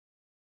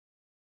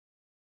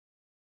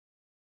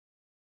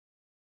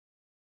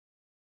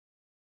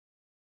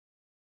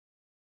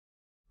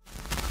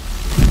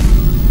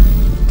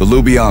The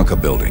Lubyanka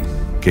building,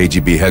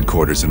 KGB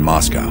headquarters in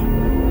Moscow.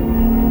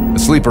 The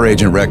sleeper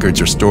agent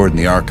records are stored in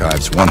the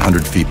archives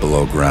 100 feet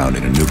below ground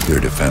in a nuclear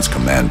defense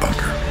command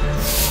bunker.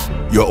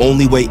 Your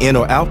only way in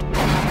or out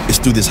is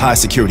through this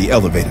high-security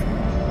elevator.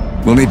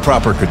 We'll need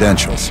proper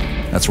credentials.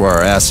 That's where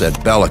our asset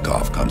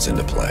Belikov comes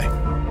into play.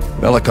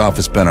 Belikov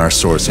has been our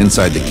source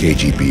inside the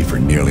KGB for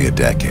nearly a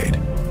decade.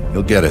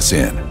 He'll get us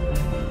in.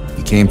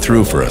 He came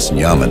through for us in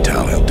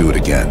Yamantau. He'll do it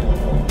again.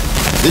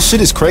 This shit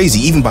is crazy,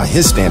 even by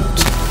his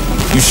standards.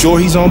 You sure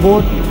he's on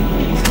board?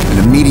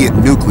 An immediate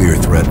nuclear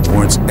threat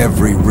warrants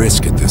every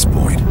risk at this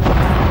point.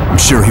 I'm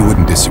sure he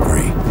wouldn't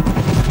disagree.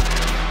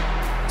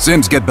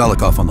 Sims, get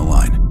Belikov on the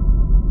line.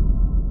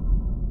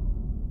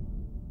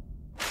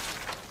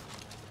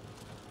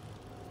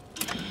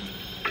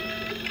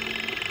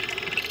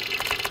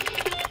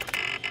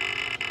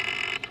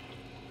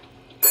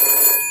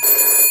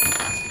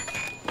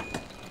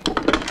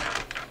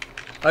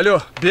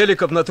 Алло,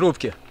 Беликов на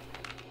трубке.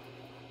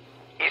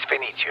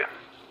 Извините,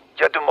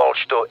 я думал,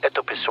 что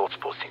это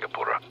посольство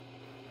Сингапура.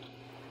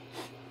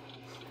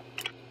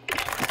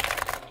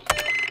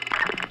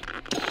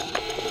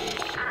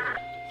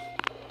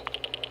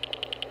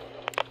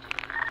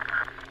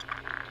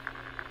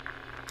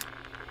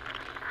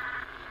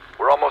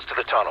 We're almost to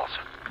the tunnels.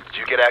 Did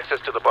you get access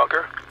to the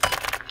bunker?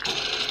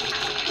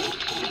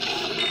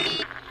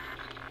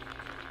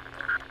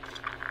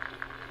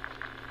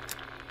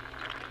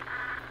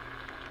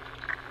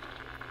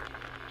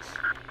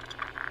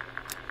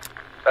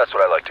 That's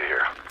what I like to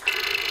hear.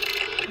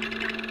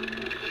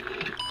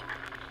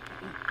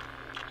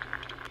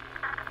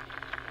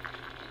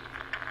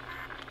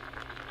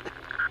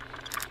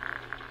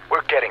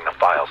 We're getting the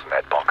files in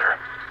that bunker.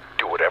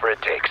 Do whatever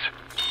it takes.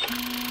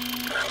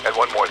 And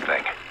one more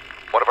thing.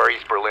 One of our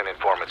East Berlin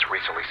informants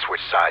recently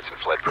switched sides and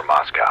fled for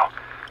Moscow.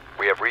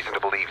 We have reason to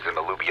believe he's in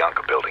the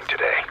Lubyanka building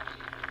today.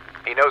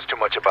 He knows too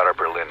much about our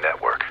Berlin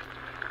network.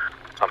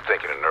 I'm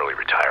thinking an early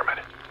retirement.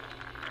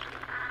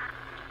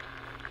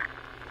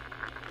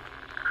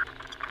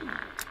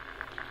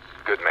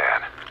 Good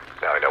man.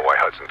 Now I know why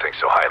Hudson thinks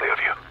so highly of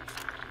you.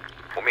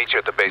 We'll meet you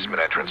at the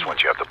basement entrance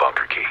once you have the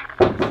bunker key.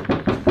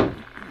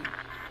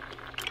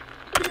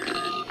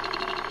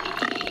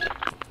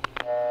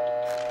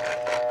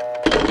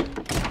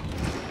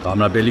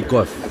 Comrade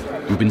Belikov,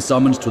 you've been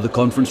summoned to the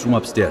conference room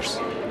upstairs.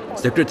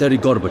 Secretary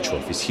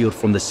Gorbachev is here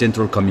from the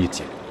Central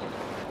Committee.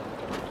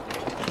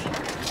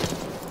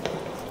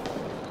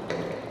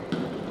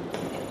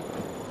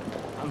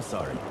 I'm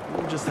sorry.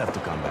 We'll just have to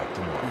come back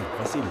tomorrow.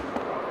 Vasily,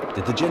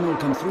 did the general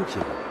come through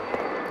here?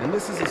 And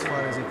this is as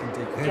far as I can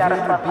take. Have you Я ever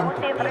been разработал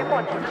to и Berlin?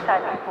 работаю,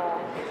 кстати, по...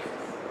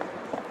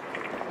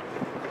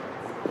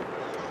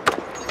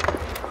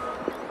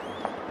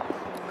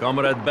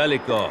 Comrade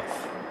Belikov,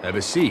 have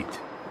a seat.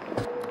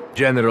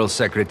 General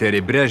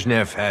Secretary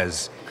Brezhnev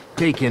has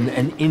taken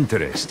an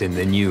interest in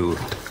the new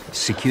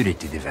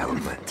security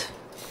development.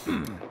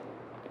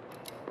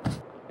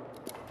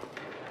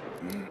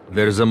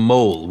 There's a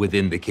mole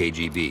within the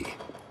KGB.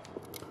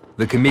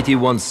 The committee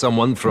wants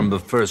someone from the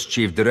first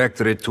Chief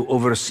Directorate to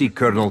oversee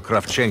Colonel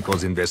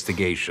Kravchenko's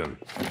investigation.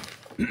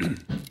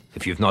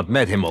 If you've not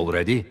met him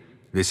already,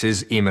 this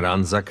is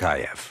Imran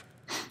Zakayev.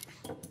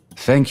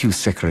 Thank you,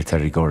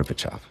 Secretary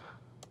Gorbachev.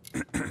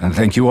 And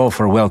thank you all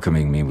for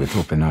welcoming me with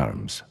open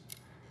arms.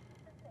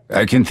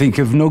 I can think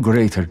of no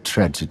greater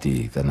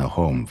tragedy than a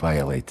home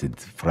violated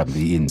from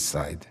the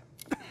inside.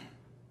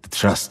 The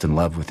trust and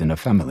love within a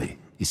family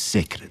is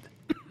sacred.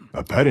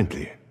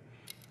 Apparently.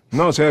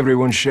 Not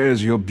everyone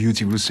shares your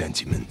beautiful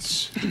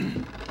sentiments.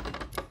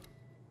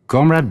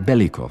 Comrade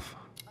Belikov,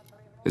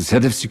 as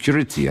head of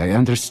security, I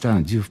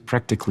understand you've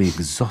practically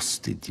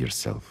exhausted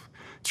yourself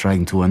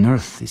trying to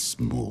unearth this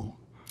mole.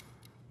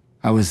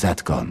 How has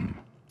that gone?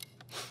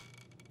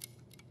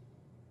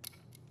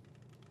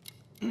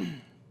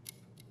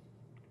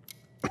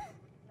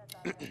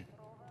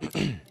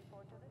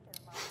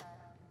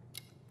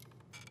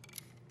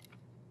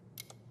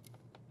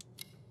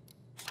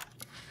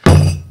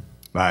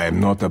 I am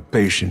not a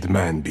patient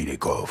man,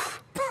 Belikov,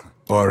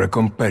 or a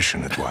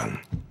compassionate one.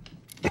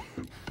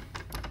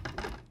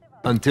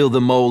 Until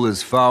the mole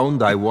is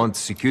found, I want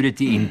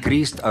security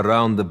increased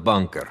around the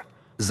bunker.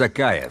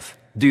 Zakayev,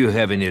 do you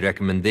have any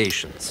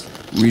recommendations?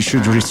 We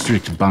should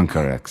restrict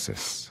bunker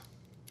access.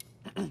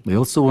 We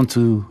also want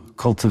to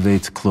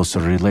cultivate closer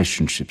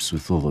relationships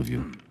with all of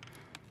you.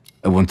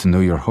 I want to know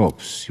your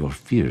hopes, your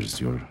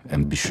fears, your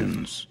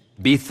ambitions.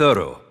 Be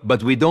thorough,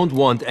 but we don't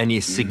want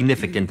any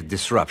significant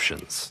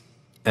disruptions.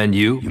 And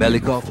you,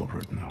 Belikov?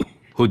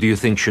 Who do you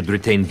think should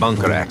retain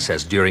bunker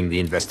access during the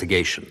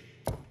investigation?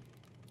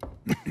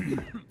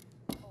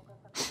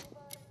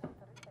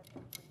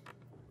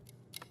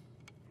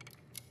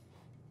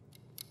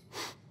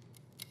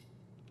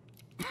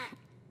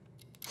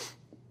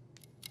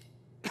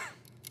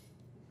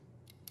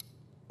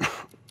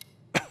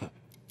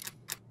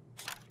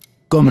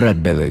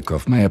 Comrade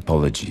Belikov, my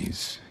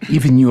apologies.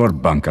 Even your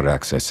bunker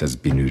access has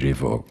been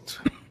revoked.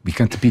 We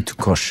can't be too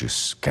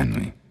cautious, can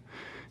we?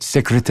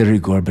 Secretary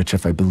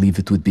Gorbachev, I believe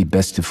it would be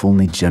best if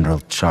only General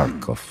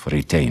Charkov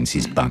retains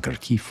his bunker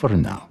key for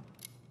now.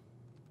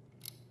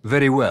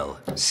 Very well.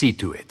 See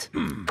to it.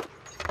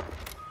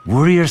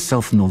 Worry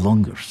yourself no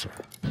longer, sir.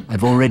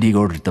 I've already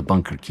ordered the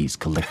bunker keys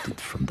collected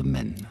from the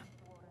men.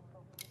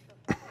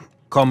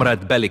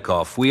 Comrade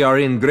Belikov, we are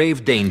in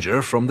grave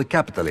danger from the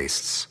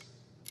capitalists.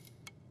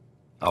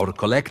 Our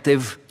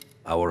collective,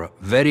 our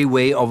very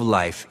way of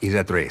life is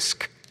at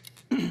risk.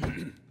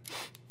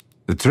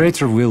 The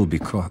traitor will be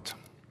caught.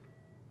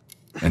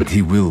 And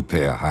he will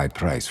pay a high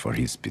price for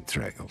his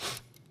betrayal.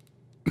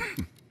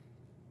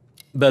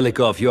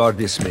 Belikov, you are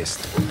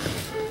dismissed.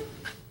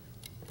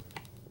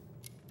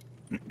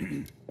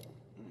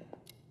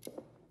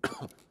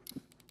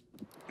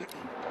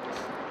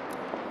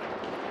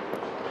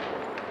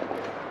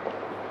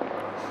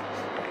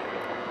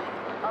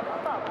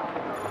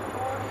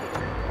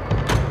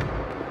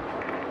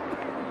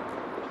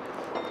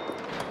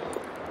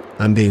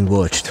 I'm being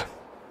watched.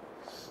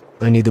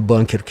 I need a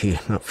bunker key.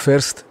 Now,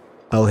 first,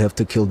 I'll have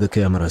to kill the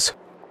cameras.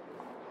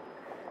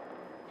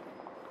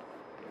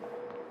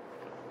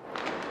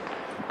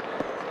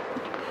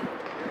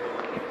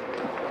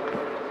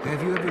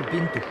 Have you ever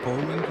been to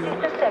Poland?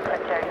 Mr.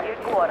 Secretary,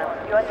 you're Gordon.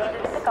 You are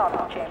needed in the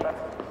council chamber.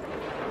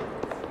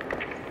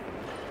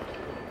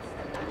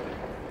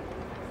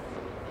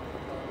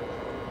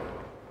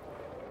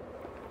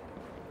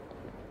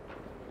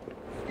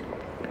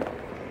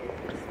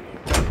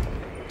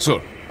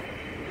 Sir.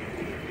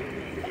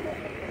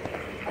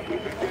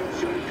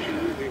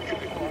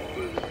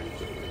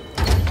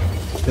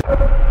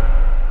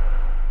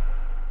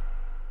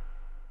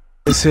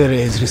 This area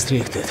is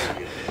restricted.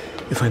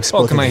 If I'm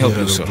spotted can I help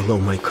here, you, I sir? will blow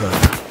my car.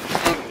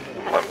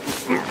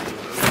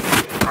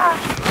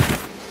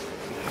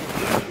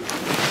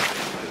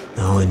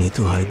 Now I need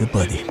to hide the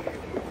body.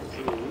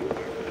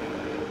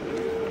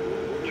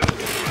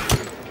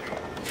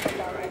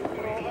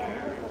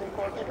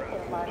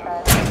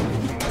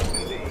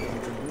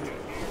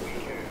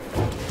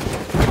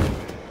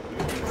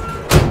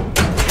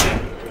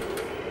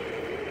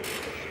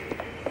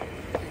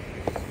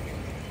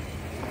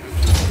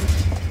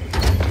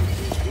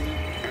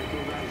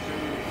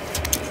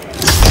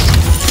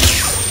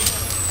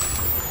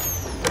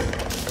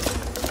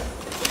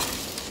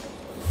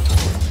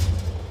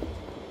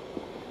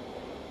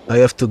 I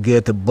have to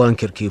get a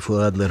bunker key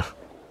for Adler.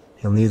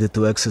 He'll need it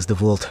to access the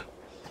vault.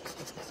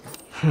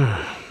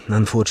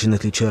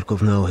 Unfortunately,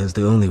 Charkov now has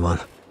the only one.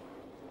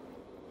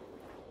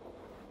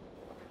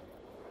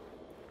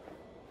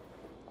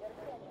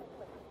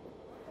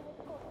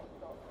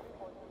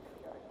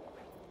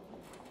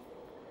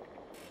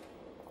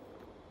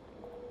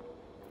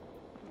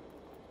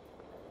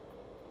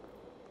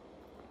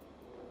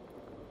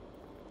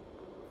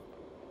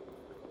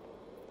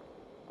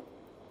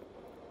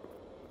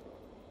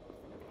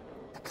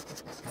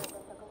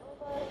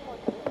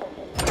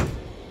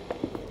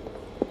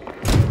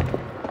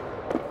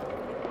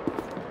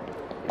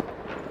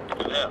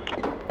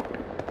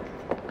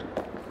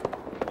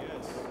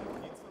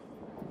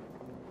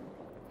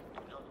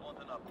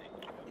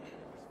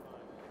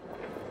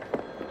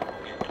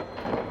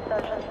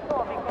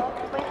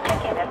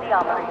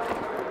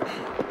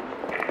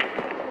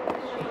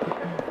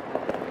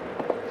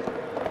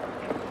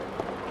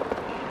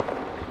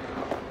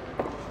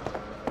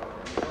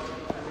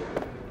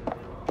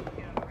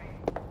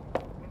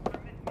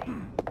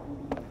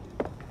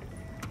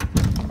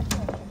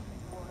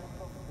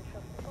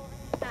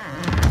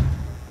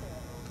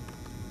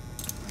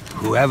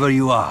 Whoever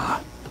you are,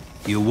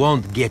 you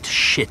won't get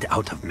shit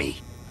out of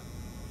me.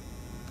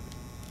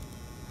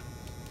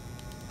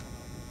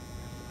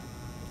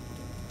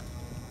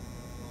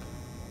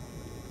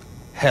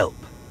 Help.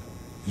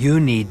 You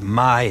need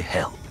my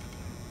help.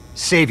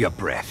 Save your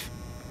breath.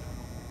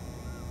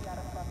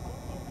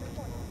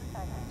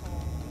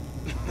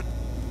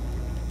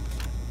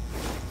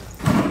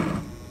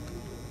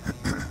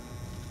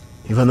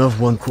 Ivanov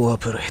won't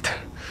cooperate.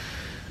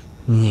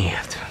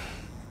 Нет.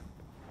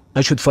 I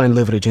should find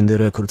leverage in the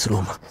records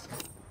room.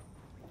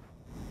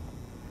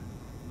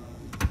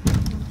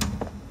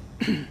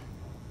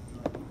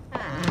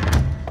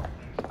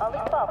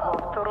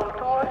 Pablo to room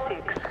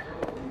 206.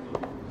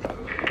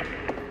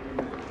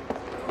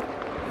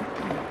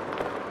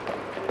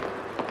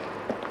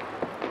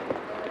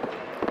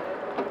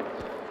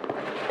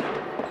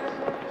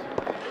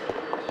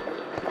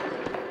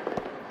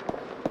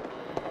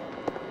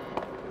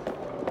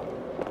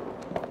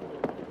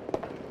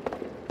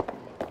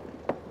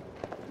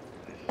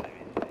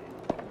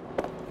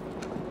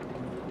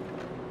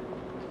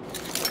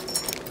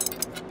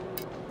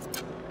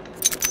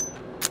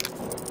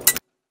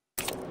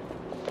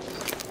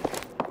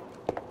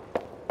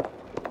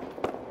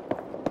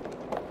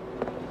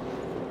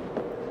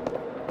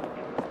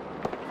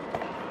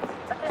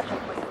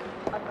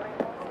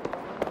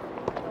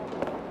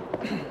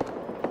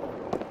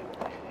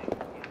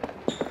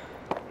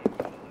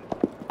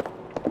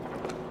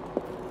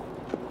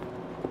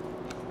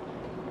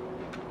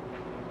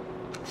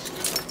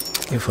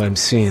 If I'm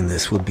seen,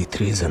 this would be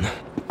treason.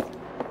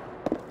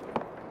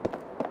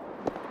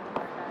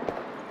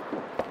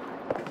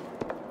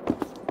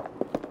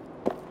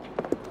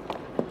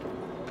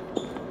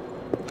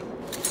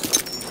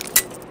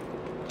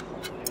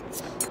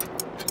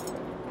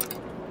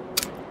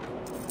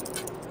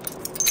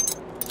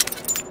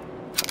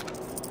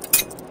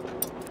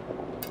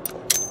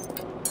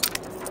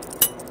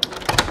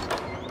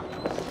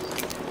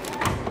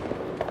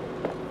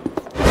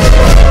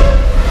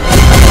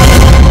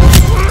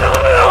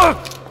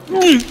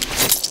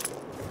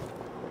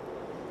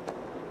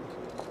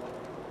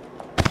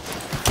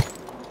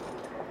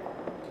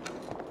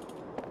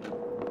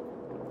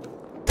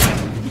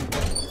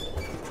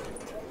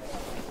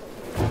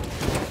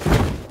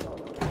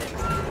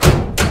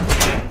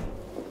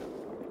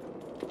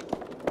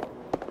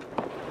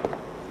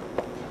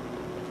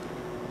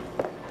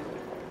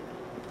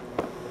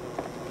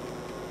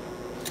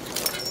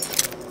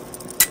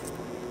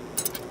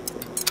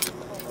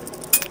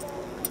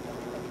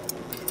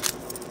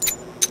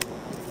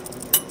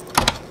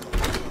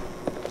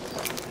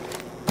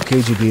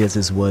 KGB has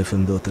his wife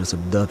and daughter's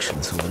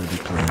abductions already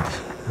planned.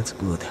 That's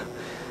good.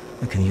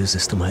 I can use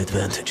this to my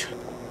advantage.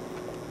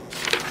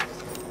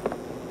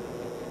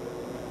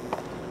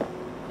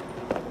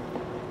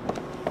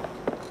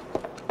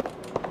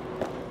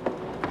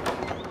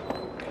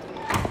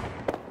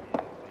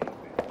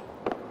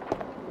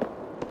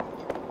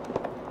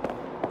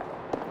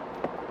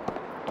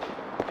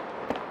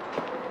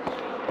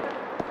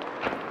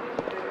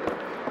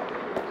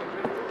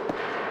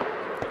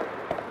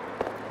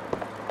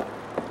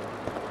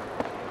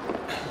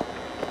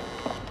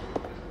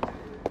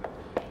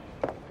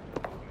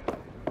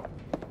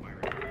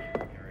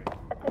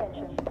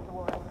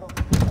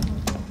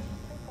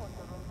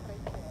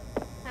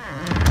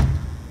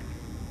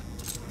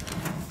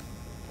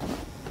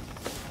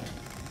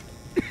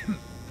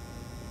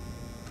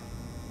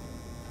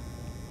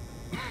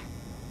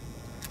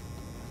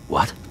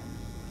 What?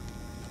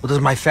 What does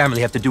my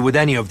family have to do with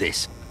any of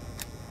this?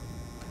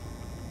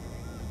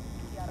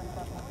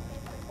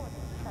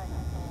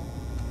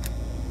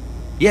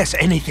 Yes,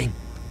 anything.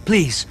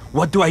 Please,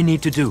 what do I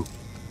need to do?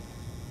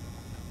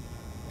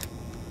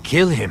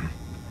 Kill him?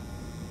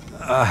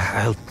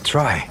 I'll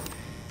try.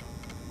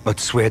 But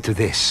swear to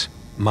this,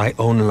 my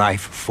own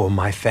life for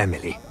my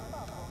family.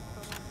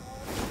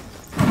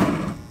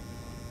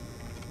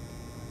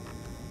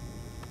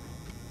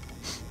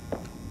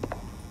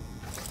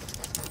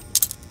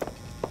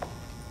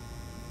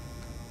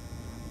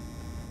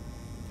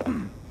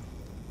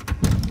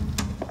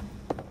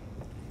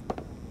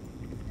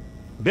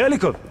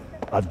 Belikov,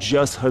 I've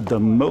just heard the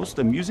most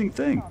amusing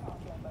thing.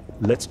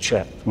 Let's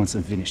chat once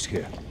I'm finished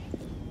here.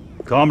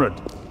 Comrade,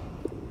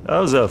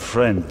 how's our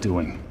friend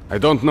doing? I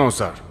don't know,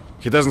 sir.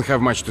 He doesn't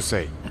have much to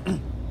say.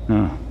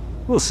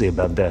 We'll see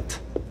about that.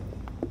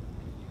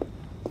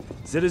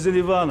 Citizen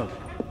Ivanov,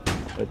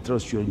 I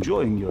trust you're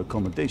enjoying your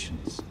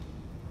accommodations.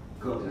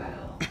 Go to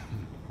hell.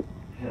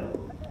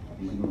 Hell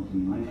is not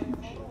in my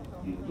future.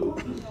 You took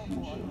this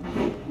future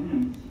in your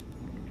hands.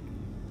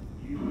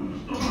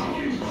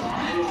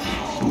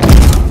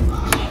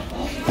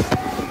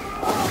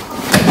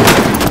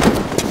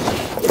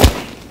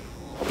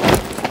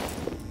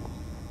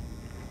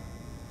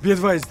 Be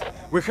advised,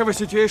 we have a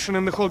situation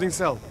in the holding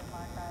cell.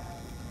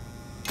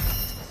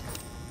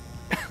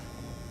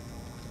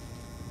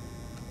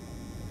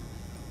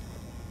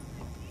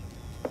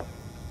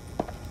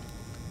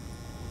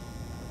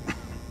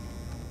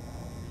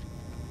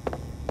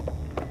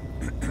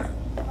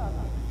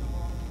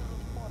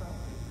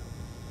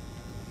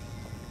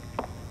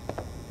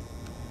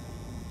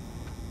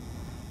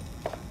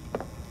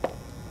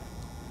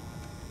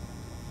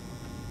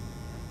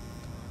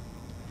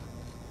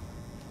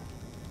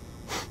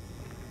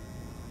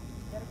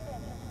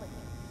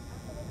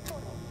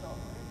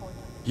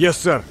 Yes,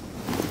 sir.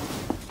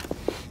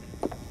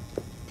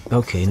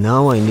 Okay,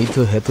 now I need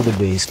to head to the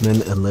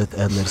basement and let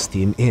Adler's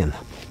team in.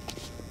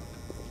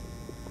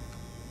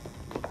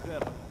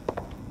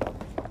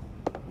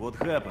 What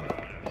happened?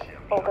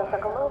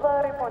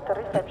 Report to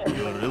reception.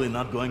 You're really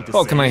not going to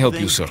How say can I help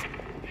anything? you, sir?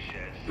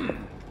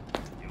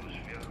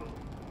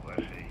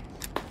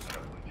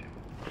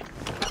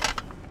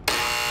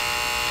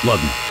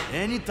 Ладно.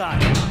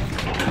 Anytime.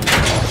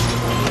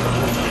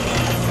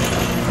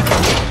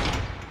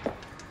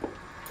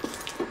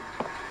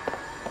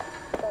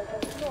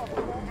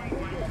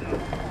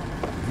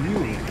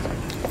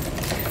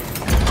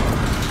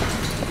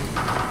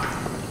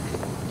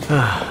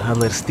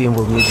 Adler's team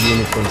will need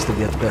uniforms to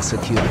get past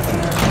security.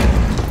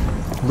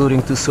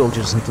 Luring 2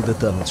 soldiers into the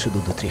tunnel should do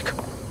the trick.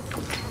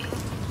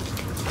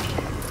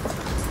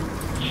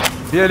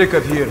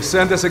 Belikov here.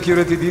 Send a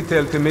security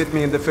detail to meet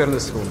me in the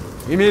furnace room.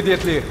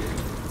 Immediately.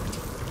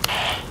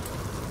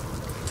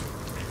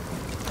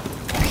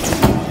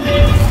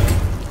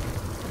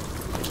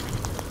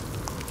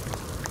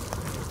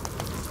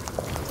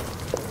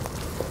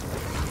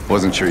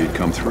 Wasn't sure you'd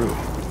come through.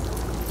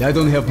 I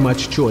don't have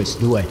much choice,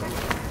 do I?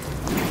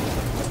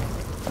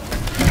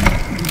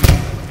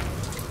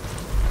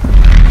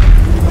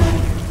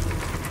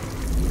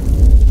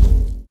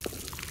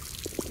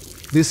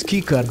 This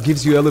keycard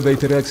gives you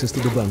elevator access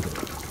to the bunker.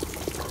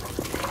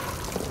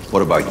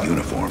 What about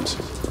uniforms?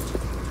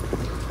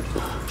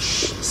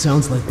 Shh,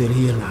 sounds like they're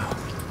here now.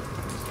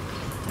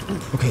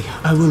 Okay,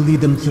 I will lead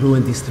them through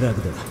and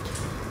distract them.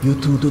 You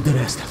two do the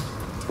rest.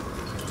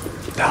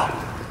 Now,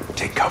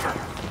 take cover.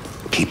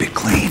 Keep it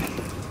clean.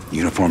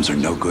 Uniforms are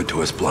no good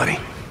to us bloody.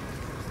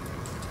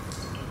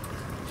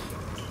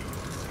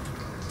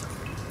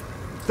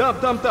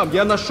 Там,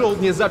 я нашел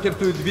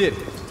незапертую дверь.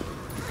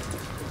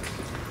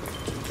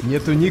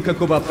 Нету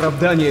никакого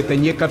оправдания этой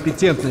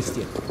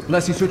некомпетентности. У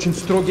нас есть очень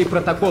строгие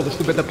протоколы,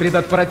 чтобы это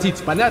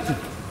предотвратить. Понятно?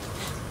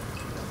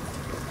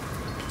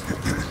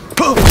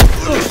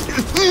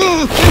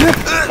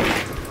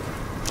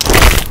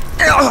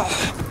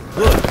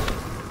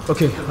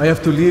 Okay, I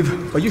have to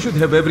leave, but you should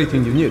have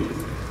everything you need.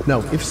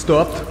 Now, if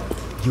stopped,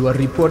 you are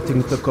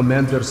reporting to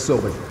Commander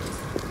Sobel.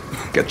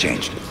 Get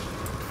changed.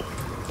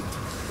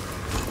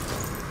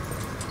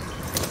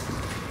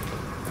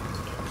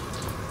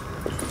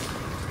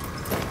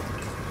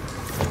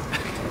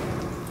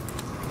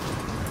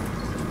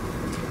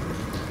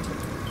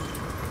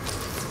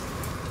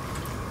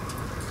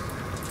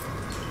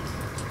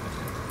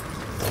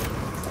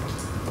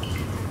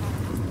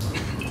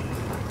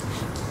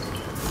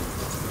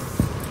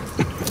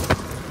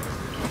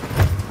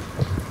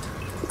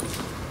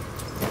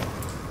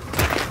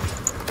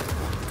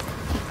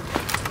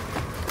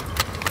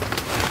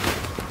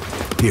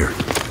 Here,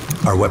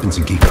 our weapons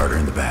and keycard are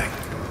in the bag.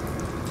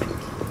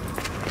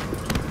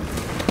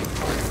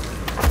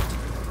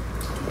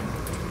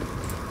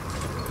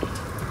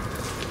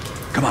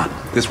 Come on,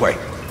 this way.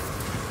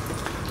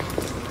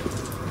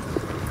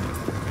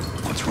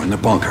 Once we're in the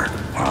bunker,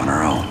 we're on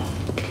our own.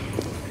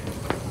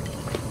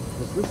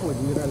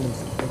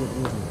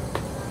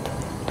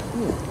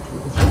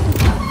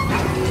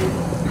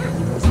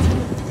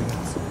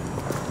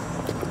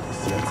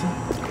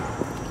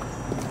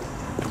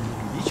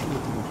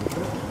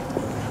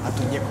 А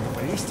то некуда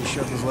повесить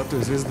еще одну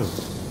золотую звезду.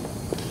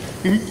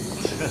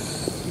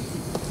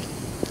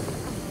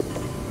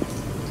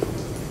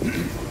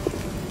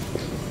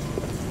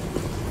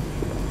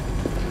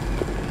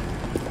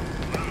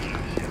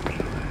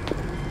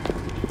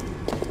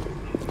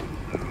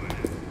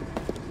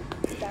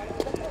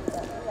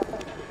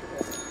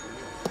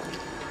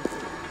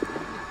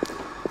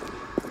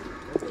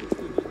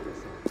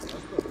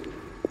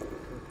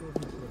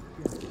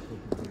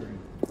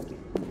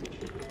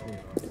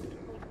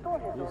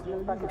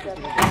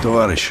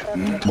 Товарищ,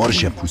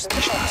 можешь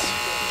опустить нас?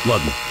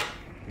 Ладно.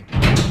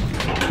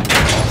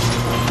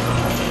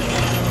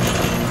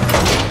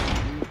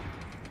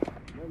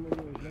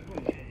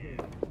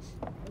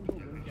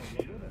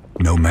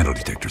 No metal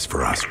detectors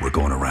for us. We're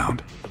going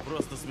around.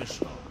 Просто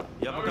смешно.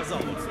 Я показал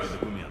вам свои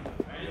документы.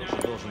 Я уже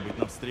должен быть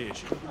на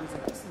встрече.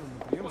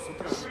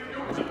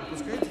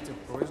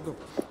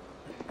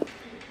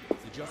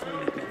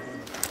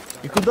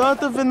 И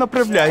куда-то вы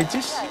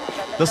направляетесь?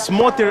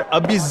 Досмотр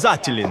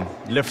обязателен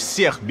для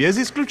всех, без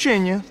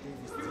исключения.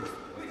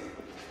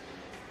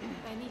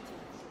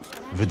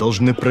 Вы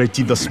должны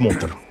пройти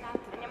досмотр.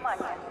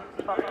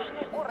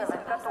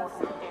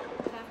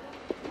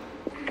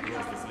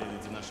 Если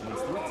следуете нашим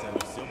инструкциям,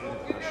 все будет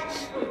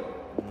хорошо.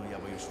 Но я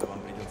боюсь, что вам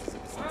придется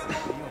записаться на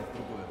прием в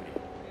другое время.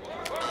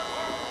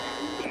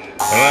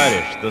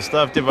 Товарищ,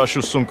 доставьте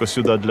вашу сумку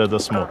сюда для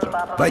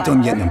досмотра. Дайте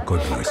мне нам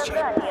код власти.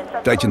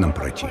 Дайте нам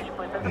пройти.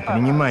 Не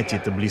принимайте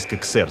это близко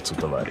к сердцу,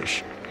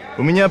 товарищ.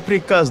 У меня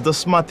приказ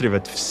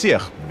досматривать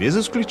всех, без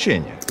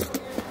исключения.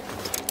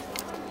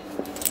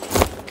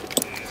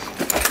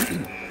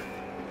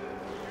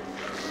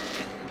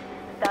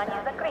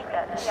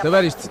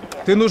 Товарищ,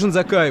 ты нужен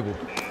Закаеву.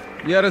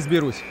 Я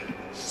разберусь.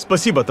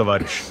 Спасибо,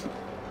 товарищ.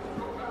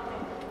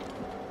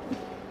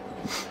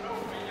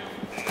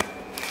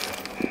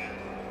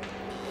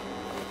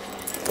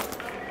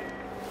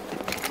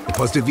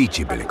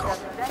 Поздравите, Беляков.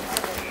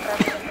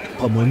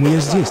 По-моему, я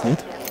здесь,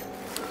 нет?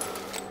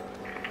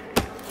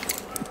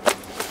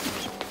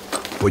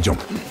 Пойдем.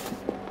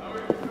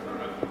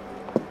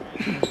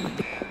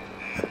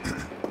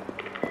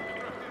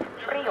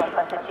 Прием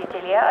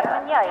посетителей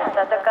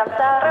отменяется до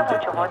конца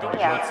рабочего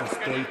дня.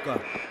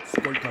 Столько,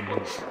 сколько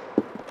можно.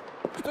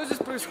 Что здесь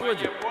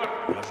происходит?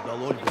 Я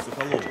ждал Ольгу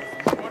Соколову.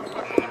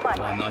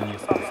 Она не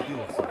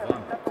спустилась в ванну.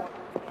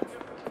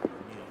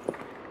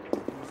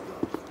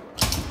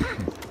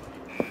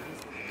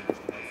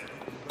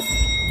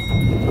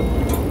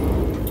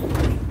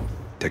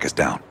 Take us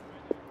down.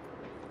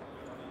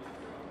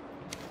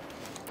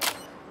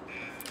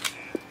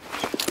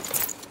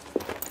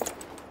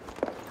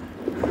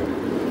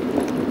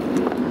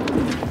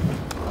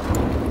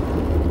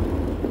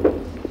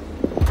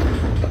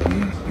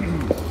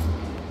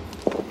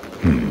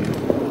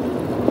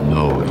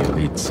 Новые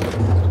лица.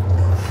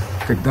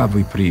 Когда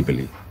вы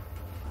прибыли?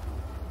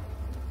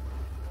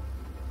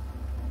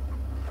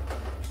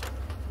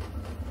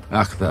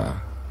 Ах да,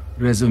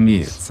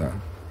 разумеется.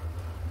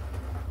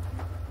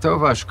 Кто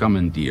ваш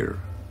командир?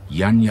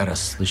 Я не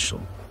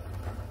расслышал.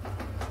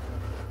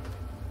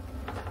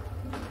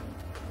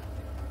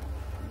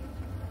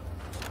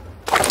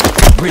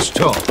 Вы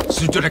что,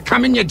 с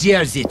дураками не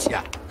дерзите?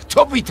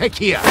 Кто вы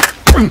такие?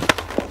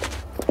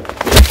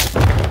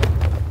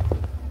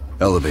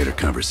 Elevator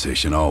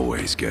conversation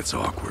always gets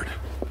awkward.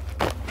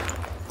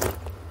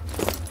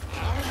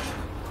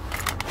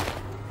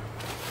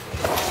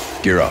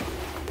 Gear up.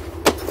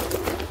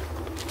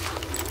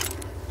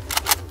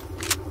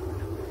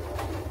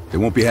 They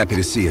won't be happy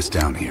to see us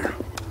down here.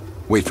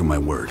 Wait for my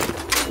word.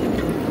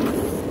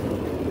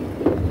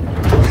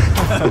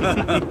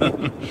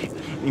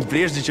 И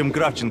прежде чем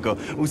Кравченко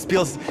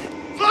успел...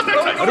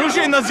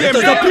 Оружие на землю!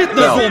 Это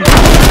запретная зона!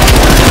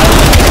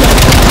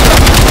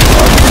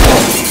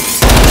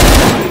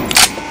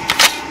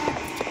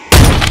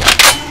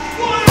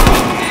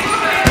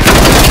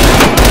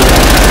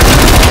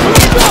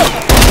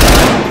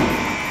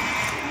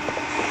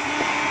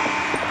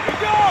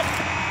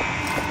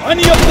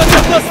 Они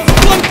обнаружат нас с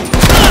фланга!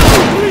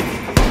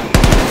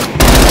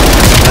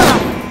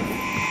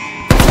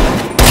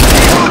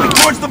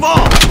 Towards the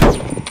ball!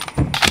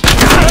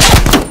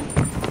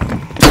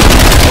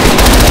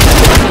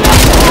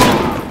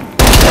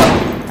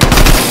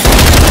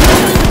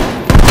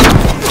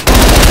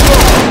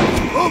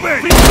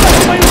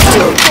 Прикройте мою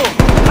защиту!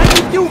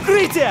 Найдите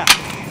укрытие!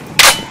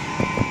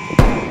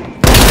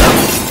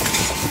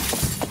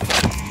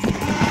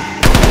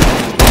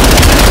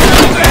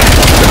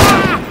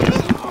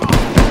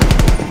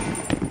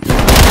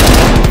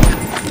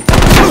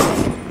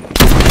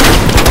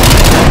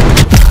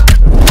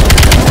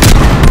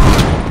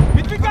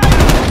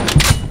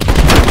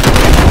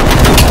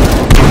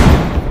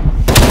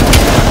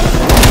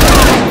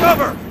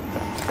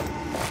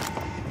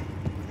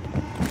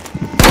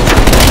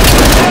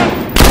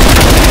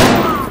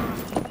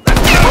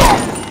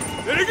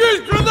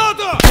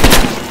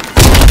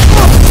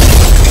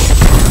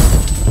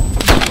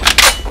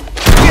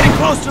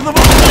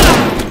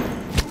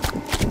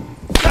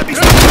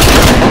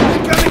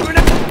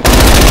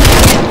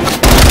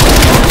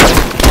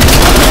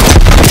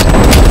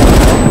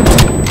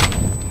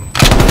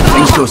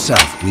 go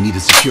south. We need to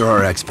secure our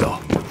exfil.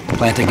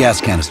 Plant a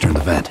gas canister in the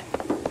vent.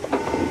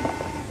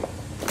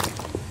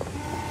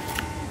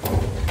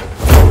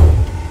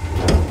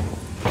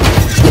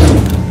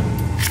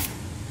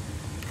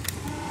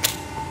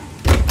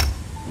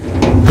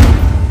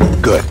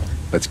 Good.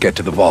 Let's get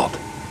to the vault.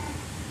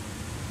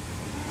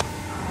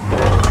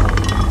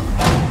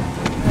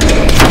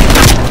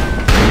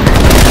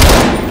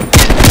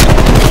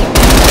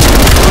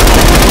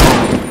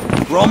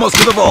 We're almost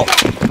to the vault.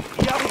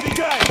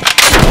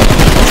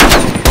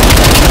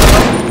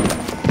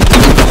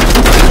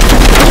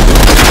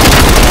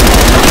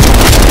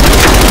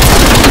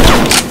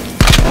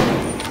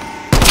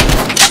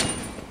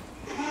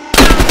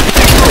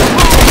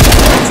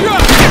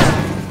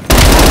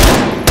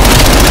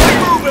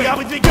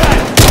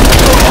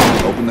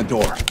 Open the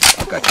door.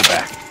 I've got your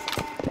back.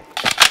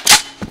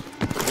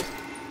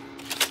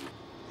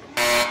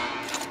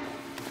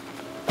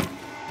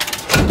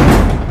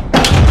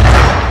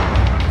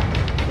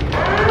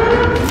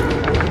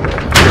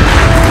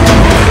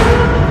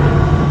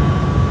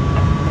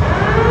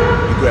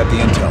 You grab the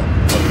intel.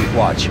 Let me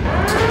watch.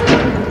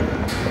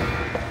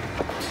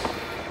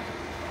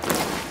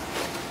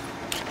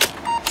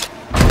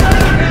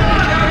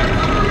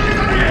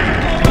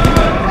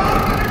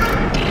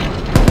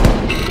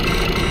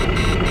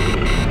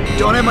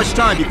 Don't have much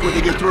time before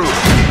they get through.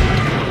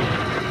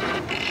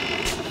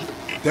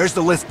 There's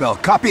the list bell.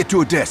 Copy it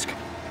to a disk.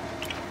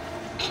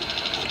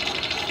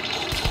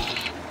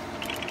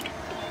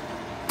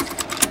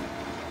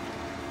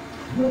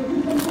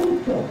 Running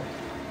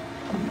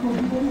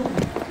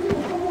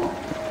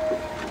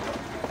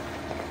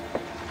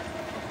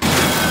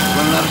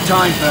out of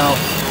time, pal.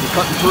 We're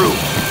cutting through.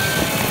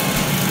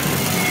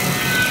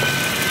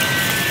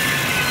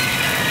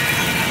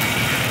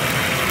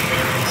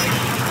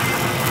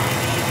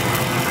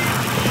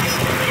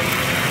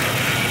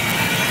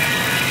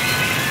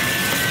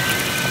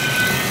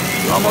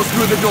 Almost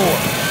through the door.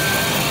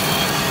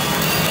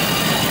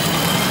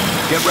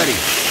 Get ready.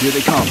 Here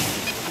they come.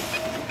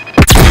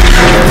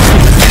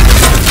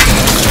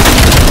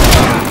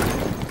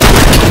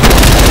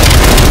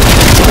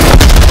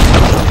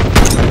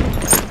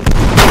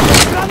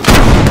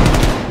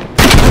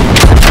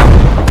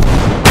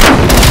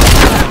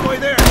 Halfway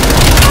there.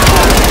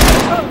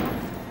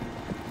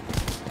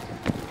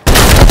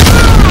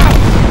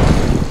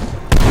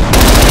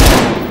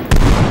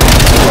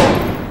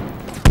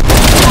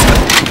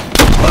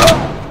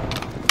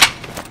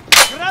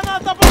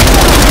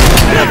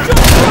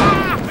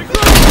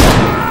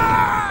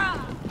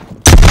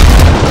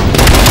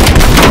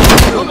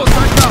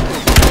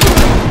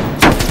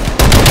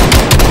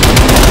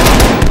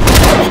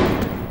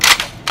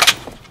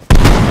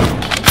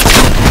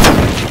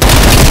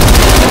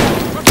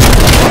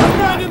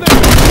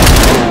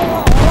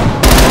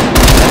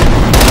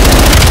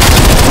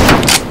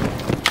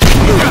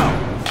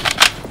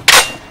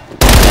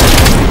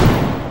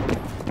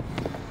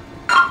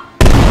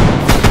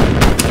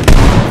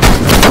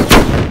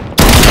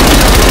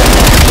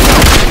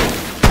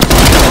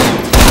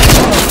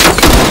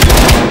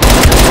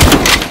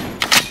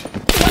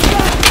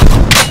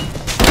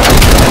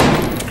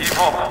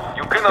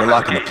 They're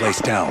locking the place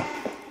down.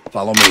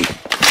 Follow me.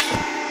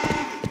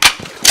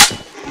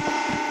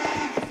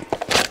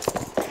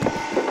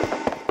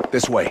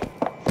 This way.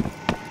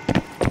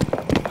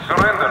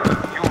 Surrender.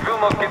 You will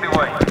not get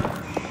away.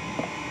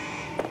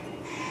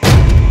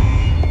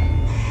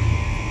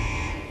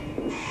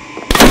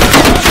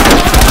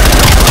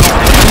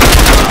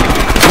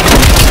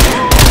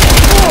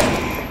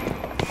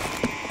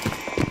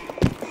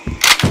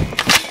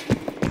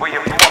 We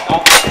have blocked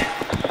all the gates.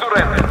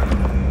 Surrender.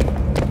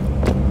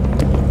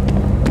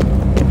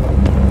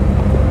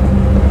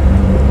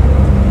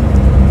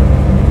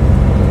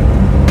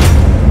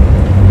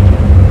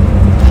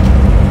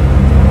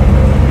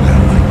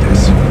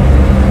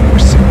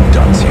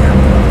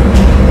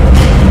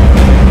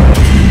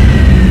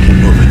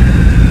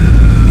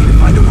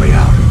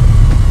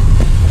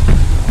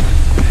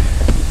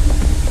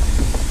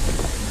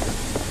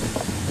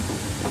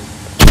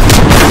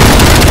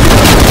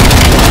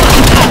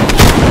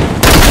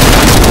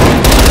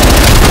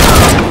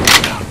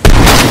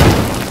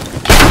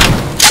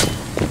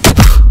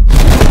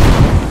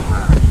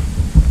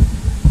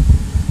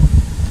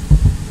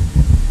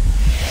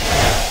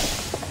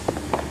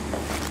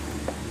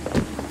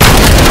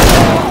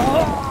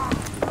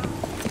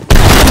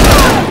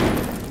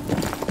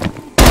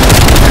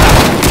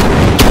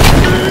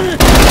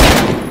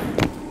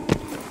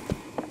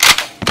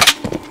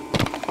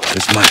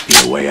 This might be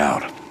the way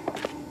out.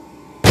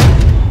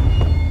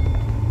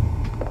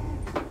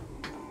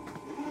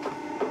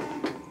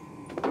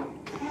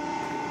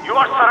 You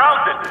are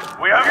surrounded.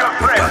 We have your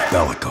friend. Got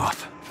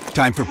Belikov.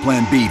 Time for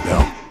Plan B,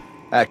 Bill.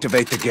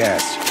 Activate the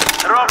gas.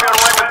 Drop your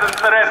weapons and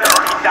surrender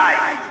or you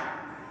die.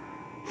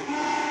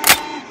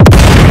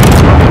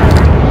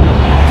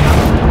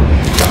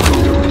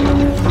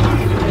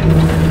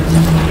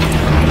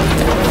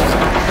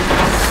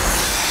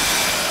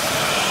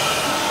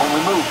 When we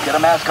move, get a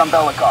mask on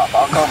Belikov.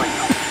 I'll cover you.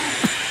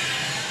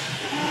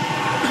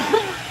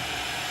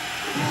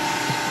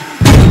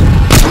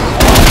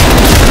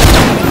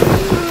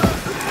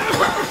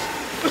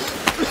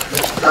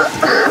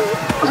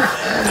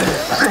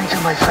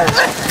 my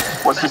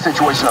friends. What's the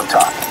situation up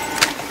top?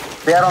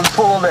 They are on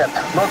full alert,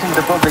 knocking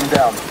the building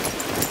down.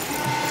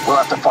 We'll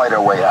have to fight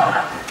our way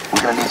out.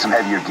 We're gonna need some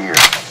heavier gear.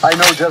 I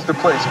know just the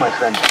place, my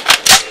friend.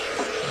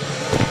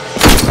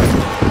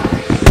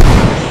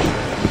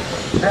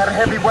 There are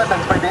heavy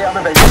weapons by the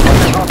elevator.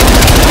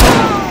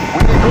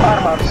 We need to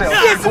arm ourselves.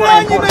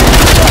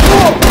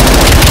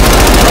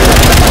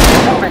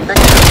 Moving, they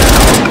can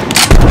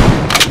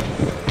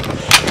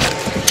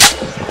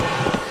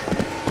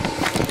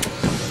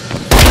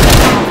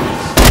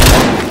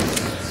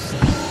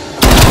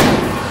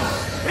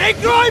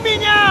Прикрой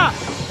меня!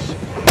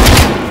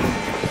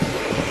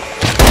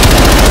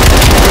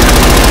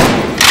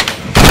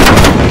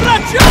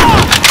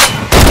 Врача!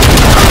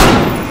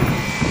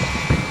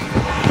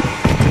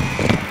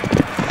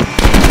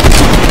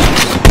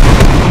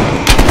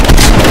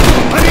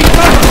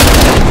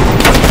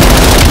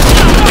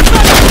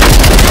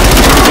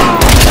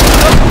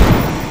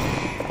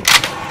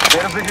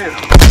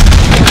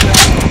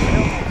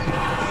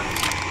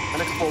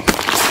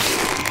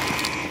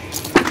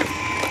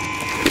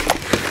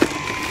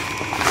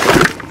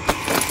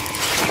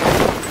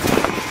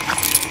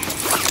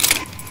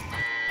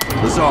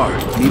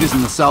 Meet us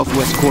in the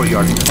southwest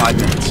courtyard in 5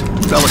 minutes.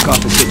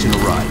 Belikov is hitching a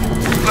ride.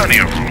 Plenty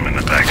of room in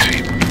the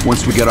backseat.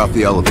 Once we get off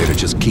the elevator,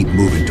 just keep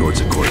moving towards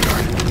the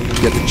courtyard.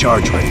 Get the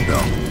charge ready, Bill.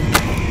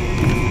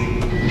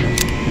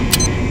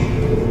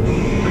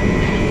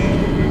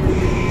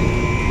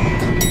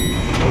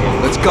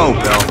 Let's go,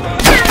 Bill.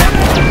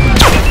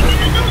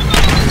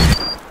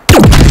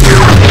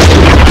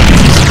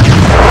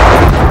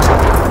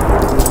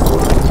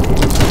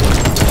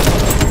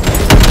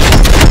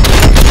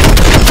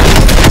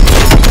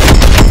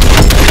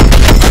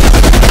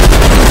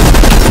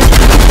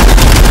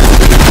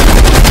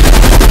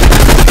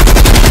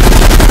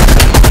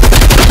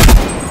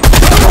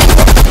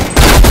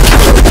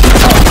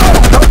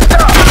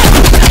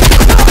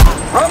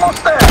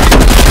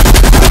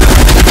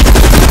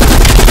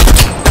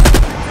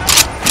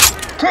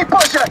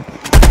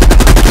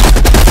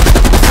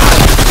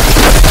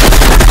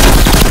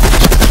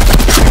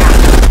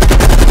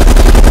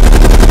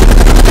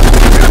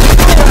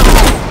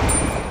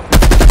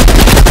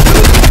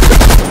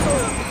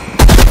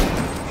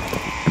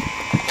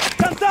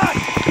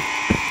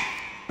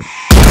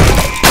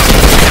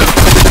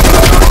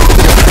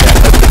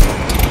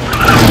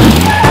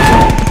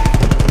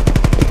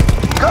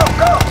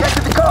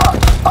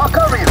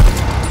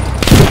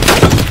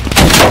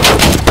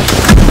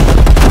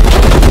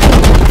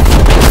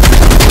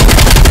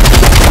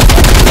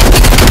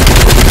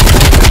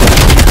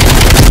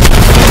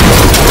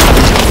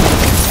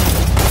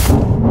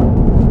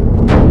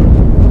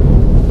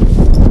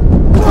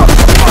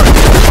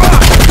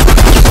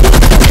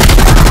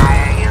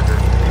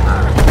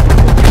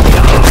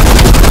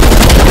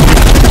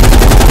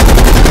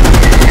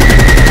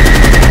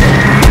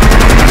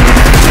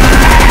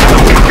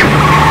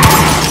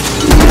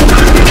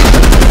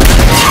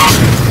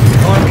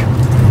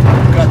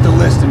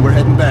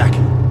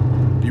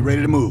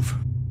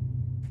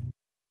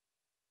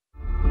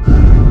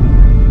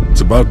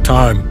 About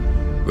time.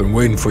 Been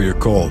waiting for your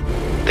call.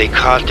 They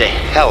caused a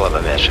hell of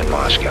a mess in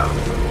Moscow.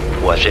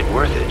 Was it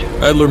worth it?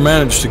 Adler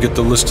managed to get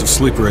the list of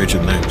sleeper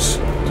agent names,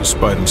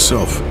 despite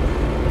himself.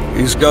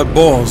 He's got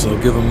balls, I'll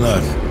give him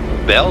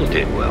that. Bell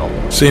did well.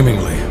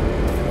 Seemingly.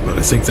 But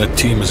I think that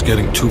team is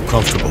getting too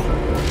comfortable.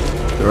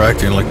 They're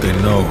acting like they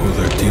know who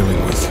they're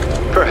dealing with.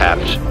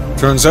 Perhaps.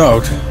 Turns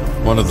out,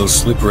 one of those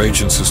sleeper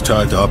agents is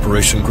tied to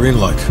Operation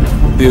Greenlight.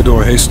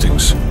 Theodore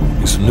Hastings.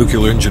 He's a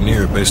nuclear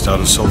engineer based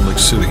out of Salt Lake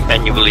City.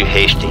 And you believe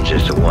Hastings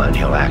is the one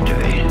he'll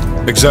activate?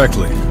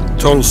 Exactly.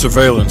 Total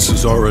surveillance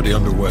is already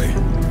underway.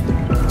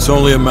 It's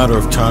only a matter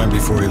of time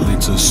before he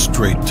leads us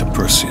straight to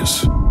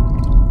Perseus.